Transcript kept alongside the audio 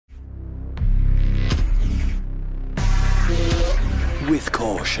with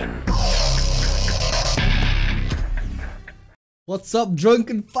caution. What's up,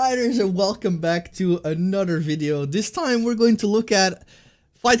 drunken fighters, and welcome back to another video. This time we're going to look at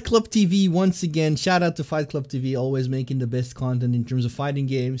Fight Club TV once again. Shout out to Fight Club TV, always making the best content in terms of fighting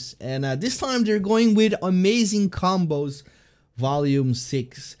games. And this time they're going with Amazing Combos Volume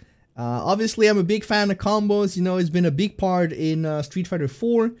 6. Obviously, I'm a big fan of combos. You know, it's been a big part in Street Fighter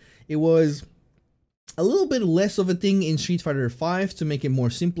 4. It was a little bit less of a thing in Street Fighter 5 to make it more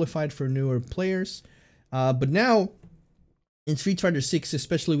simplified for newer players. But now, in Street Fighter 6,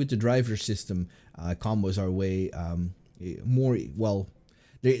 especially with the driver system, combos are way more, well,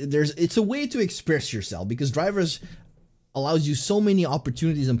 it's a way to express yourself, because drivers allows you so many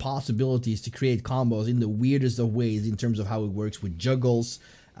opportunities and possibilities to create combos in the weirdest of ways in terms of how it works with juggles,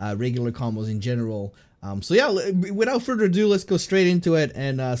 regular combos in general. So yeah, without further ado, let's go straight into it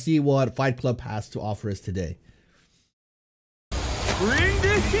and see what Fight Club has to offer us today. Bring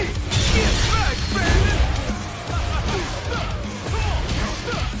the heat! Get back, baby!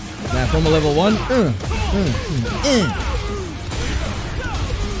 Now from a level 1.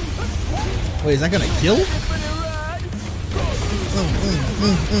 Wait, is that gonna kill?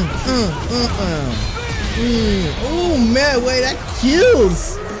 Oh man, wait, that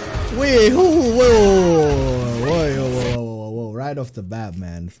kills! Wait, whoa, right off the bat,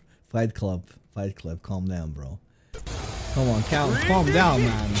 man. Fight Club, calm down, bro. Come on, calm down,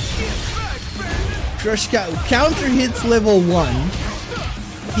 man. Crush counter hits level 1.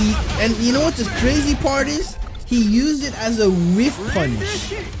 And you know what the crazy part is? He used it as a whiff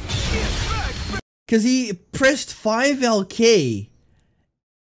punch. Cause he pressed 5 LK.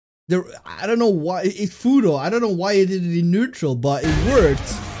 I don't know why it's Fudo. I don't know why he did it in neutral, but it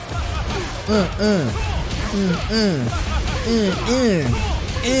worked.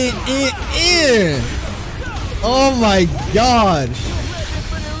 Oh my god!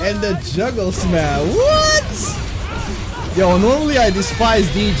 And the juggle smash. What? Yo, normally I despise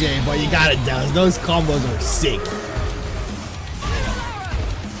DJ, but you gotta do those combos are sick.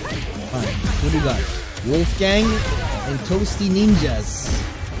 Alright, what do you got? Wolfgang and Toasty Ninjas.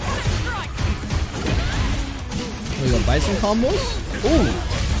 We got Bison combos? Ooh!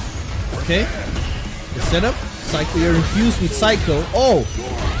 Okay. The setup. Psycho, you're infused with Psycho. Oh!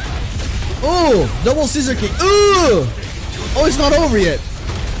 Oh! Double scissor kick. Ooh! Oh, it's not over yet.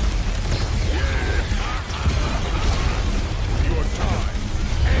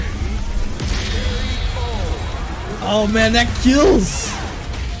 Oh man, that kills!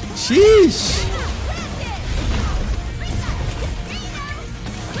 Sheesh!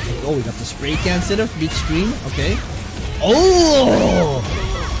 Oh, we got the spray can setup, big screen, okay. Oh!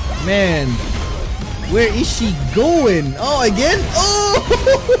 Man, where is she going? Oh, again? Oh!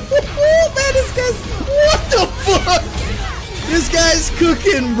 Man, this guy's... What the fuck? This guy's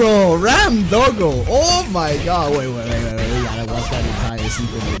cooking, bro! Ram Doggo! Oh my god, wait, we gotta watch that entire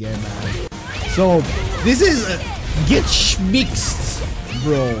sequence again, man. So, this is... Get mixed,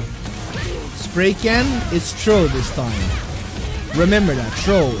 bro. Spray can is throw this time. Remember that,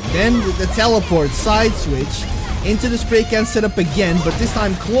 throw. Then the teleport side switch into the spray can setup again, but this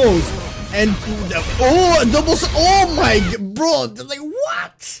time close. And oh, double. Oh my, bro, like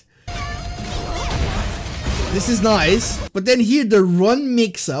what? This is nice, but then here the run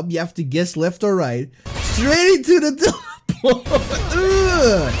mix up. You have to guess left or right. Straight into the teleport.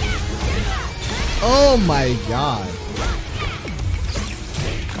 Ugh. Oh my god.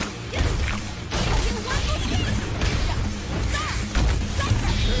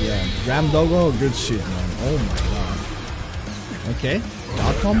 Yeah, Ram Doggo, good shit, man. Oh my god. Okay,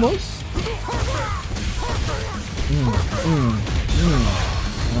 dot combos?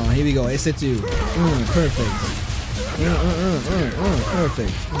 Oh, here we go, SF6. Perfect.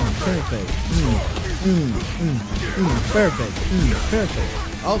 Perfect. Perfect.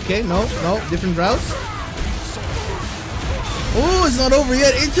 Okay, no, different routes. Oh, it's not over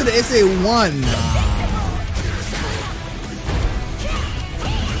yet. Into the SA1.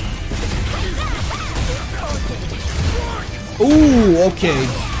 Ooh, okay.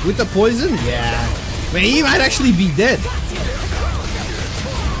 With the poison? Yeah. Man, he might actually be dead.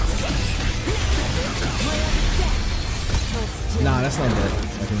 Nah, that's not dead.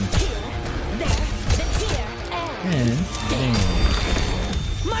 I think. And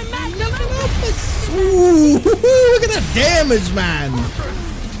ooh, look at that damage, man!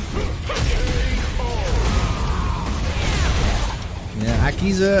 Yeah,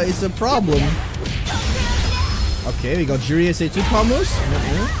 Aki's is a problem. Okay, we got Jury SA2 combos.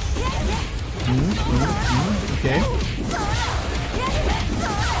 Okay.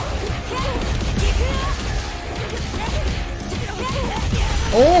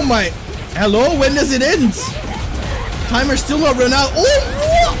 Oh my. Hello? When does it end? Timer's still not run out.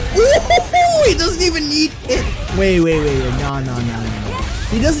 Oh, he doesn't even need it. Wait. No.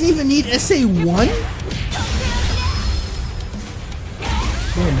 He doesn't even need SA1?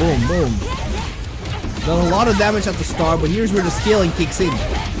 Boom. Done a lot of damage at the start, but here's where the scaling kicks in.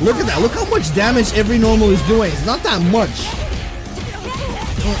 Look at that. Look how much damage every normal is doing. It's not that much.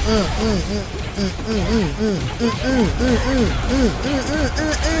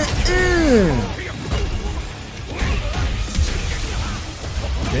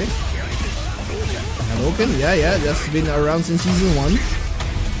 Okay. Hadouken, yeah, that's been around since season 1.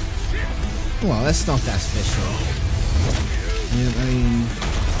 Well, that's not that special. I mean,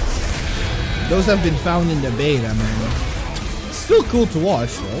 those have been found in the beta, man. It's still cool to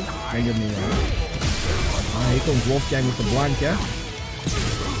watch, though. Don't get me wrong. Here comes Wolfgang with the Blanca.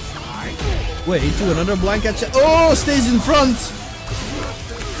 Wait, into another Blanca. Oh, stays in front.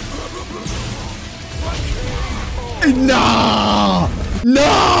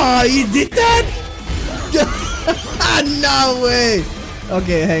 No, he did that? No way.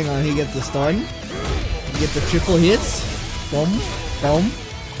 Okay, hang on. He gets the stun. He gets the triple hits. Boom.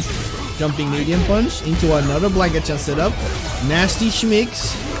 Jumping medium punch into another Blanca setup. Nasty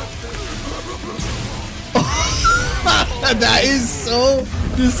schmicks. That is so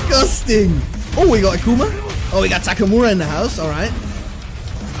disgusting. Oh, we got Akuma. Oh, we got Takamura in the house. All right.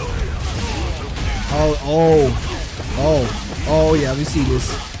 Oh, yeah, we see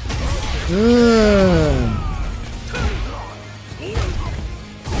this.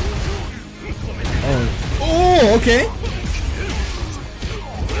 Oh, okay.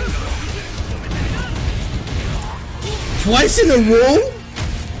 Twice in a row?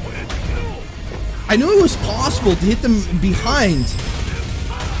 I knew it was possible to hit them behind.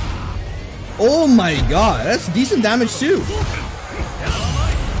 Oh my god, that's decent damage too.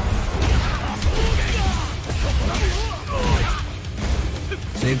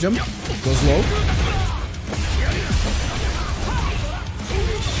 Save jump, goes low.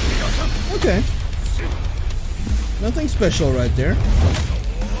 Okay. Nothing special right there.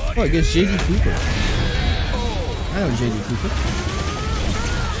 Oh, against JD Cooper. I know JD Cooper.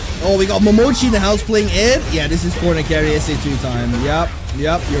 Oh, we got Momochi in the house playing Ed. Yeah, this is corner carry SA2 time.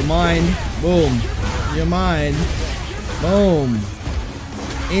 Yep, you're mine. Boom. You're mine. Boom.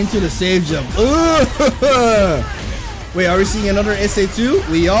 Into the save jump. Wait, are we seeing another SA2?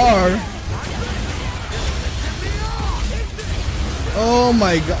 We are. Oh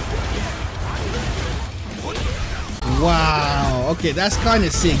my god. Wow. Okay, that's kind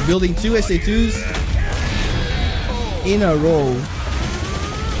of sick. Building 2 SA2s in a row.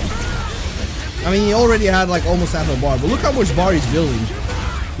 I mean, he already had like almost half a bar, but look how much bar he's building.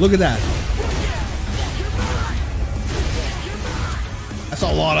 Look at that. That's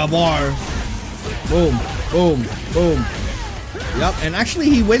a lot of bar. Boom. Yep, and actually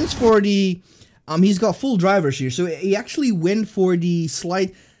he went for the, he's got full drivers here, so he actually went for the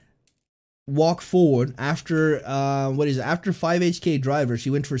slight walk forward after, after 5 HK drivers, he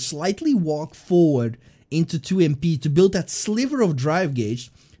went for slightly walk forward into 2 MP to build that sliver of drive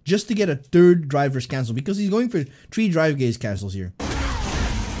gauge, just to get a 3rd driver's cancel, because he's going for 3 drive gauge cancels here.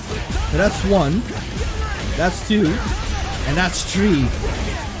 So that's 1, that's 2, and that's 3,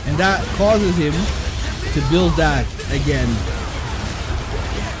 and that causes him to build that again.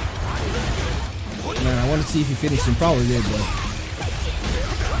 Man, I want to see if he finished him. Probably did, but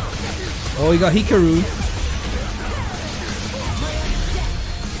oh, he got Hikaru.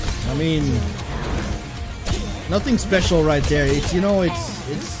 I mean, nothing special right there. It's, you know, it's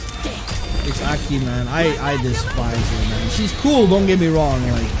Aki, man. I despise her, man. She's cool, don't get me wrong,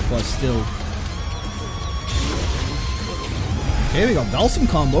 like, but still. Okay, we got Balsam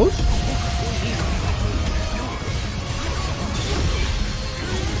combos.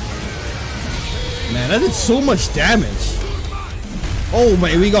 Man, that did so much damage. Oh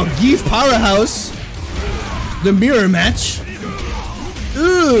man, we got Geef Powerhouse. The mirror match.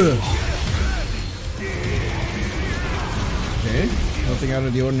 Ugh. Okay, nothing out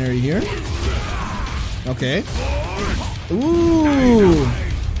of the ordinary here. Okay. Ooh.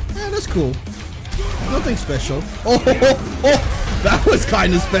 Yeah, that's cool. Nothing special. Oh, that was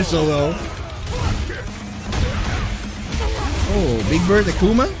kind of special though. Oh, Big Bird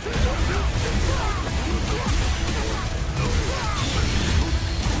Akuma.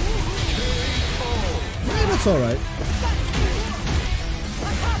 That's alright.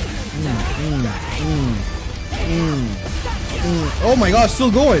 Oh my gosh,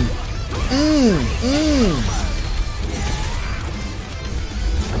 still going.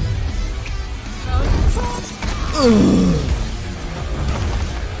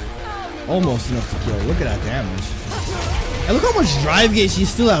 Almost enough to kill. Look at that damage. And look how much drive gauge he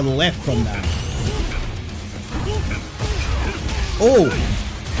still have left from that. Oh.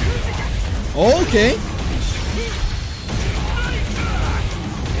 Okay.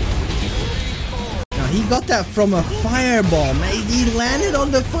 Now he got that from a fireball. Man, he landed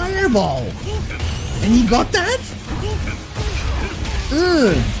on the fireball. And he got that?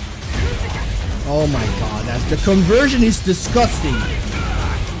 Ugh. Oh my god, the conversion is disgusting.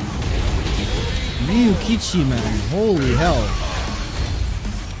 Ryukichi, man. Holy hell.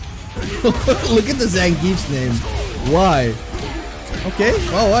 Look at the Zangief's name. Why? Okay.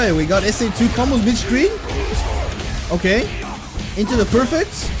 Oh, why? We got SA2 combos mid-screen? Okay. Into the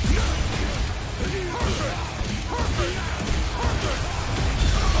perfects.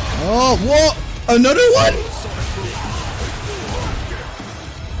 Oh, whoa! Another one?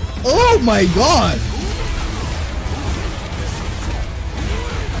 Oh my god!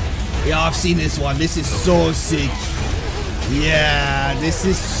 Yeah, I've seen this one. This is so sick. Yeah, this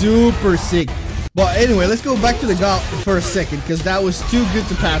is super sick. But anyway, let's go back to the GOT for a second, because that was too good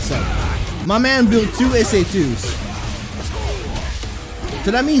to pass up. My man built 2 SA2s.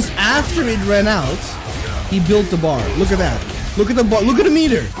 So that means after it ran out, he built the bar. Look at that. Look at the bar. Look at the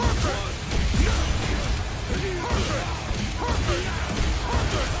meter.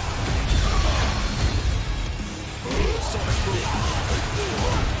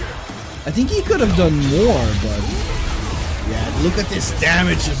 I think he could have done more, but yeah, look at this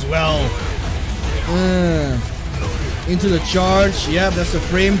damage as well. Into the charge. Yep, that's a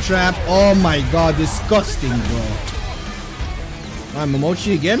frame trap. Oh my god, disgusting, bro. Alright,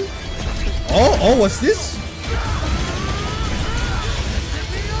 Momochi again. Oh, what's this?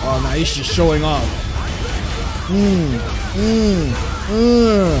 Oh, now he's just showing off.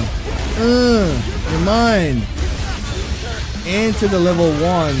 You're mine. Into the level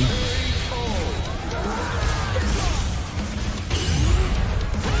 1.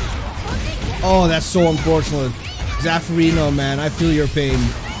 Oh, that's so unfortunate. Zaffarino, man, I feel your pain.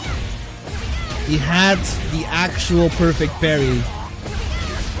 He had the actual perfect parry.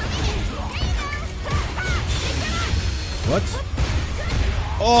 What?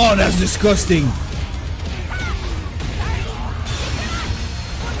 Oh, that's disgusting.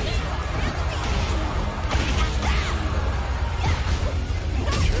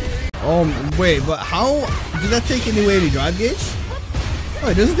 Oh, wait, but how did that take away any drive gauge? Oh,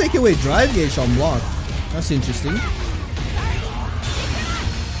 it doesn't take away drive gauge on block. That's interesting.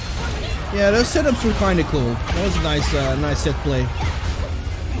 Yeah, those setups were kind of cool. That was a nice set play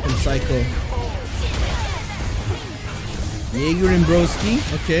from Psycho. Jaeger and Broski.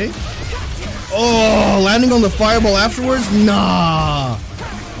 Okay. Oh, landing on the fireball afterwards? Nah.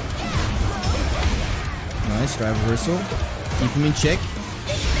 Nice drive reversal. Keep him in check.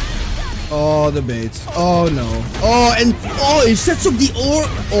 Oh, the baits. Oh, no. Oh, and oh, he sets up the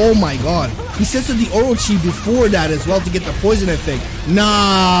oh my god. He sets up the Orochi before that as well to get the poison effect.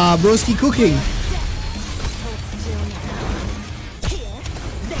 Nah, broski cooking.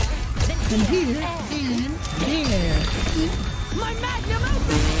 And here, and here.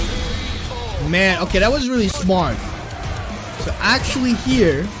 Man, okay, that was really smart. So actually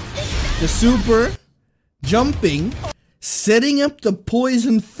here, the super jumping, setting up the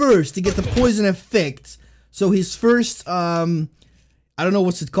poison first to get the poison effect. So his first, I don't know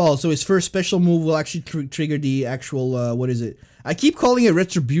what's it called. So his first special move will actually trigger the actual, what is it? I keep calling it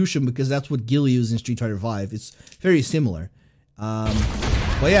Retribution because that's what Gil used in Street Fighter V. It's very similar.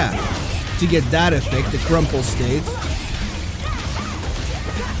 But yeah, to get that effect, the crumple state.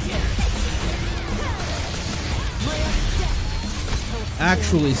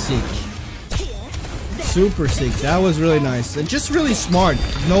 Actually sick. Super sick. That was really nice. And just really smart.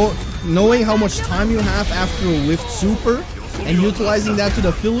 Knowing how much time you have after a whiffed super and utilizing that to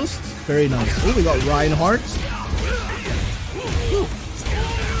the fullest. Very nice. Oh, we got Reinhardt.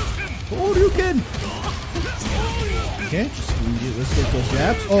 Oh, you can. Okay, just let's take those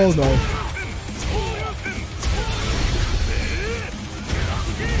jabs. Oh no.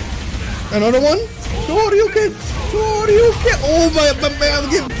 Another one? Shoryuken! Shoryuken! Oh my man, I'm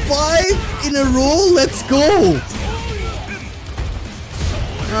getting 5 in a row. Let's go!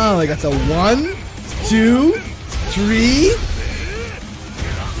 Oh, I got the 1, 2, 3.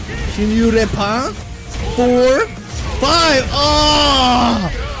 Shinyu-Repa. 4, 5. Oh!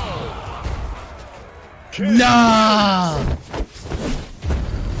 Nah!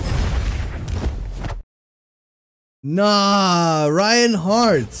 Nah,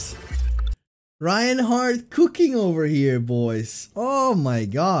 Reinhardt cooking over here, boys. Oh my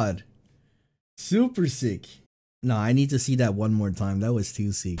god. Super sick. Nah, I need to see that one more time. That was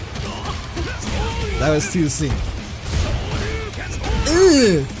too sick. That was too soon.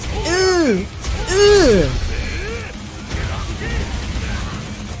 Ew, ew, ew.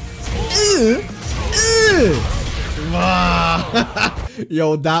 Ew, ew. Wow.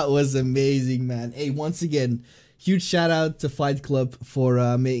 Yo, that was amazing, man. Hey, once again, huge shout out to Fight Club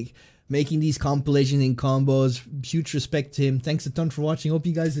for making these compilations and combos. Huge respect to him. Thanks a ton for watching. Hope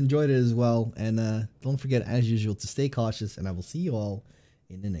you guys enjoyed it as well. And don't forget, as usual, to stay cautious. And I will see you all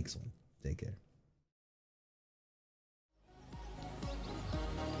in the next one. Take care.